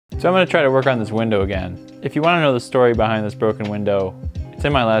So I'm gonna try to work on this window again. If you wanna know the story behind this broken window, it's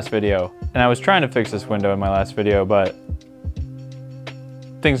in my last video. And I was trying to fix this window in my last video, but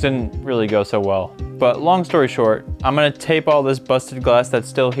things didn't really go so well. But long story short, I'm gonna tape all this busted glass that's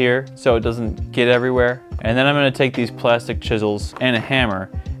still here so it doesn't get everywhere. And then I'm gonna take these plastic chisels and a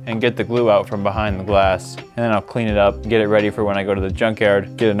hammer and get the glue out from behind the glass. And then I'll clean it up, get it ready for when I go to the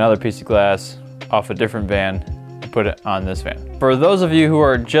junkyard, get another piece of glass off a different van, and put it on this van. For those of you who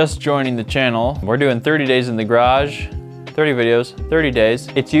are just joining the channel, we're doing 30 days in the garage, 30 videos, 30 days.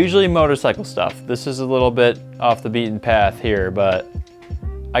 It's usually motorcycle stuff. This is a little bit off the beaten path here, but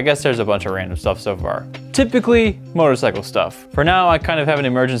I guess there's a bunch of random stuff so far. Typically motorcycle stuff. For now, I kind of have an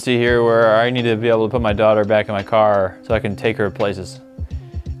emergency here where I need to be able to put my daughter back in my car so I can take her places.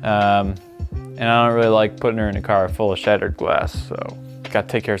 And I don't really like putting her in a car full of shattered glass, so gotta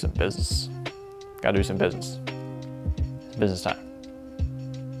take care of some business. Gotta do some business. It's business time.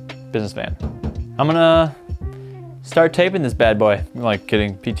 Business van. I'm gonna start taping this bad boy. I'm like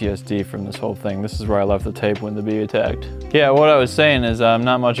getting PTSD from this whole thing. This is where I left the tape when the bee attacked. Yeah, what I was saying is I'm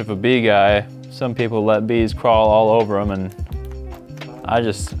not much of a bee guy. Some people let bees crawl all over them and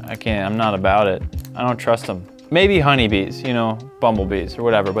I can't, I'm not about it. I don't trust them. Maybe honeybees, you know, bumblebees or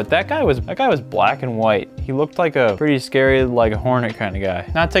whatever, but that guy was black and white. He looked like a pretty scary, like a hornet kind of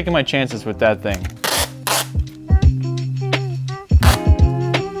guy. Not taking my chances with that thing.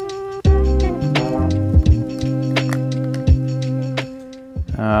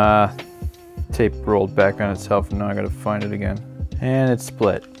 Tape rolled back on itself and now I gotta find it again. And it's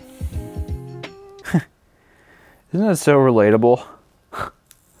split. Isn't that so relatable?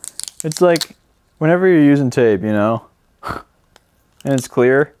 It's like, whenever you're using tape, you know, and it's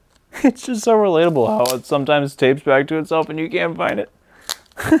clear, it's just so relatable how it sometimes tapes back to itself and you can't find it.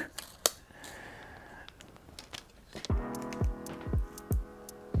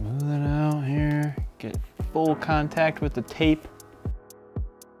 Move that out here, get full contact with the tape.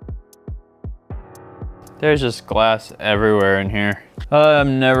 There's just glass everywhere in here.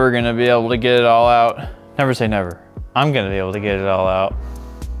 I'm never gonna be able to get it all out. Never say never. I'm gonna be able to get it all out.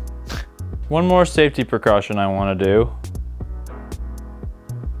 One more safety precaution I wanna do.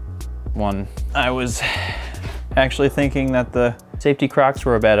 I was actually thinking that the safety Crocs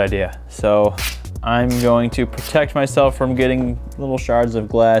were a bad idea. So I'm going to protect myself from getting little shards of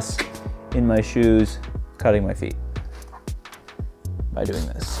glass in my shoes, cutting my feet by doing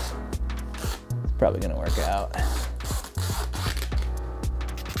this. Probably gonna work out.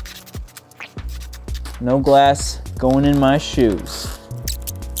 No glass going in my shoes.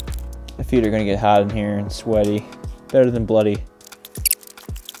 My feet are gonna get hot in here and sweaty. Better than bloody.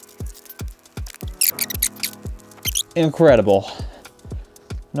 Incredible.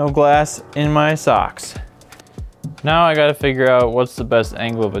 No glass in my socks. Now I gotta figure out what's the best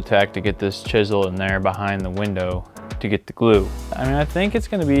angle of attack to get this chisel in there behind the window to get the glue. I mean, I think it's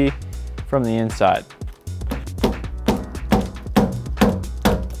gonna be from the inside.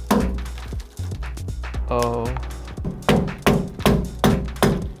 Oh.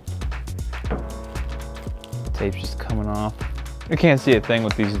 Tape's just coming off. I can't see a thing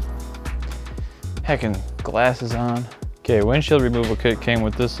with these heckin' glasses on. Okay, windshield removal kit came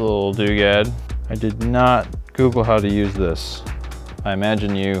with this little doogad. I did not Google how to use this. I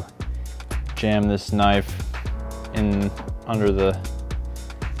imagine you jam this knife in under the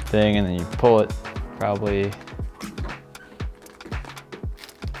thing and then you pull it, probably.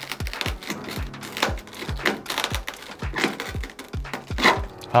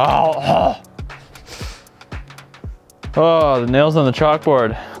 Oh, the nails on the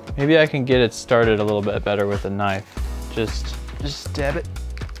chalkboard. Maybe I can get it started a little bit better with a knife. Just stab it.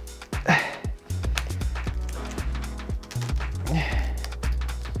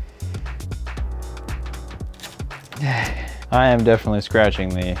 I am definitely scratching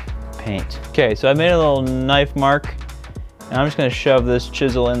the paint. Okay, so I made a little knife mark, and I'm just gonna shove this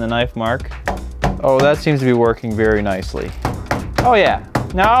chisel in the knife mark. Oh, that seems to be working very nicely. Oh yeah,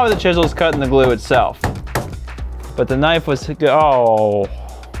 now the chisel's cutting the glue itself. But the knife was, oh.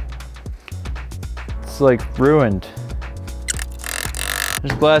 It's like ruined.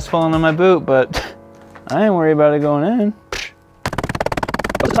 There's glass falling on my boot, but I ain't worried about it going in.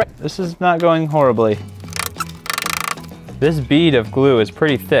 This is not going horribly. This bead of glue is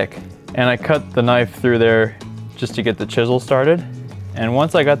pretty thick, and I cut the knife through there just to get the chisel started. And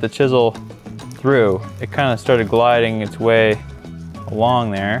once I got the chisel through, it kind of started gliding its way along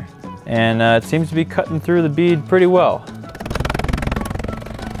there, and it seems to be cutting through the bead pretty well.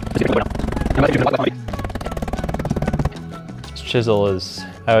 This chisel is,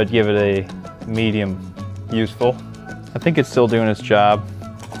 I would give it a medium useful. I think it's still doing its job.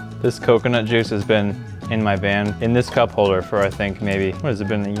 This coconut juice has been in my van in this cup holder for I think maybe, what has it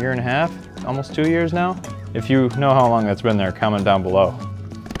been, a year and a half? Almost 2 years now? If you know how long that's been there, comment down below.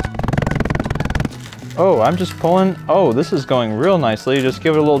 Oh, I'm just pulling, oh, this is going real nicely. Just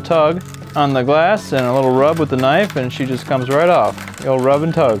give it a little tug on the glass and a little rub with the knife and she just comes right off. You'll rub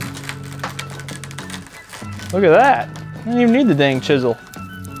and tug. Look at that. I don't even need the dang chisel.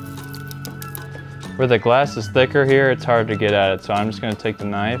 Where the glass is thicker here, it's hard to get at it. So I'm just gonna take the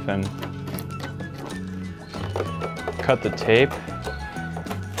knife and cut the tape.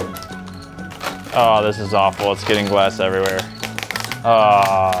 Oh, this is awful. It's getting glass everywhere.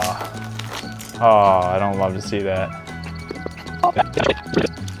 Oh, I don't love to see that.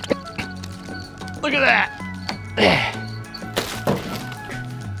 Look at that.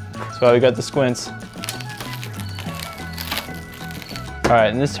 That's why we got the squints. All right,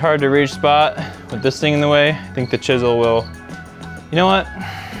 in this hard to reach spot, with this thing in the way, I think the chisel will, you know what?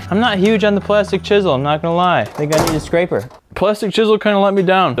 I'm not huge on the plastic chisel, I'm not gonna lie. I think I need a scraper. Plastic chisel kind of let me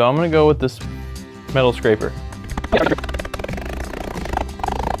down, so I'm gonna go with this metal scraper.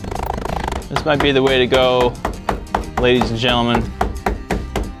 This might be the way to go, ladies and gentlemen.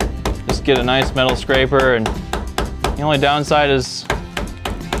 Just get a nice metal scraper, and the only downside is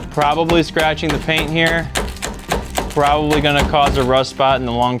probably scratching the paint here. Probably gonna cause a rust spot in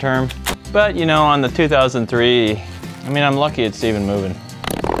the long term. But you know, on the 2003, I mean, I'm lucky it's even moving.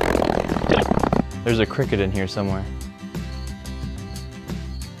 There's a cricket in here somewhere.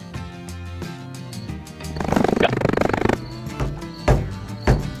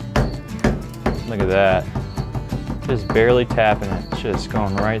 Look at that. Just barely tapping it, just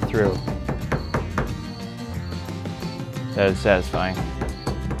going right through. That is satisfying.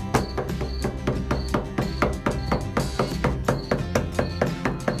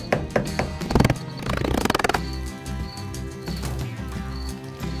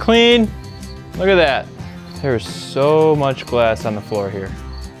 Clean. Look at that. There's so much glass on the floor here.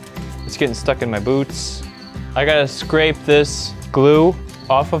 It's getting stuck in my boots. I gotta scrape this glue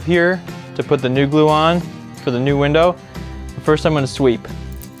off of here to put the new glue on for the new window. But first I'm gonna sweep.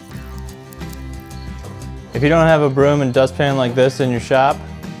 If you don't have a broom and dustpan like this in your shop,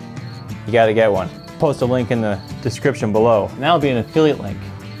 you gotta get one. Post a link in the description below. And that'll be an affiliate link.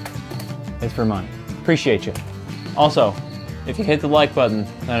 It's for money. Appreciate you. Also, if you hit the like button,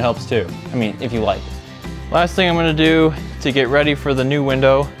 that helps too. I mean, if you like. Last thing I'm gonna do to get ready for the new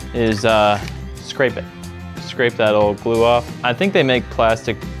window is scrape it. Scrape that old glue off. I think they make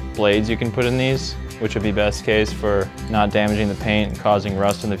plastic blades you can put in these, which would be best case for not damaging the paint and causing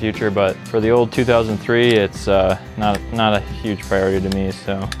rust in the future. But for the old 2003, it's not a huge priority to me.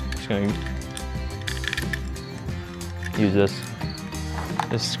 So I'm just gonna use this.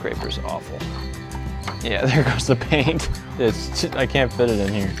 This scraper's awful. Yeah, there goes the paint. I can't fit it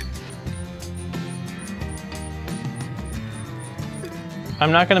in here.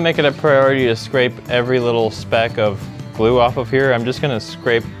 I'm not gonna make it a priority to scrape every little speck of glue off of here. I'm just gonna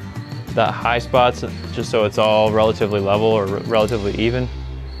scrape the high spots just so it's all relatively level or relatively even.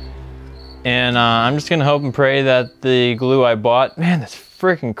 And I'm just gonna hope and pray that the glue I bought, man, this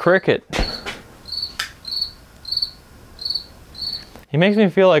freaking cricket. He makes me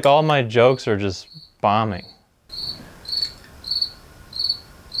feel like all my jokes are just bombing.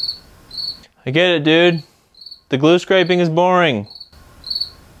 I get it, dude. The glue scraping is boring.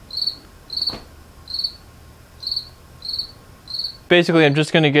 Basically, I'm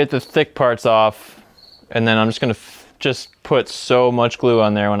just gonna get the thick parts off, and then I'm just gonna just put so much glue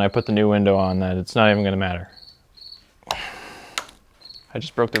on there when I put the new window on that it's not even gonna matter. I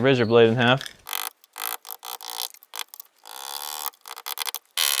just broke the razor blade in half.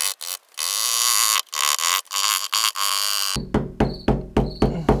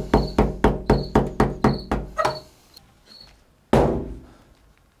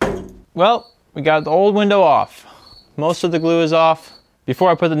 Well, we got the old window off. Most of the glue is off. Before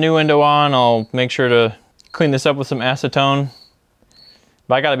I put the new window on, I'll make sure to clean this up with some acetone.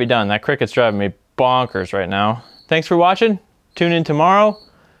 But I gotta be done. That cricket's driving me bonkers right now. Thanks for watching. Tune in tomorrow.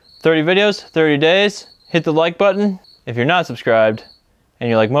 30 videos, 30 days. Hit the like button if you're not subscribed and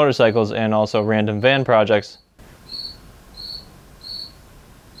you like motorcycles and also random van projects.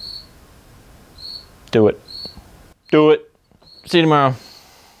 Do it. Do it. See you tomorrow.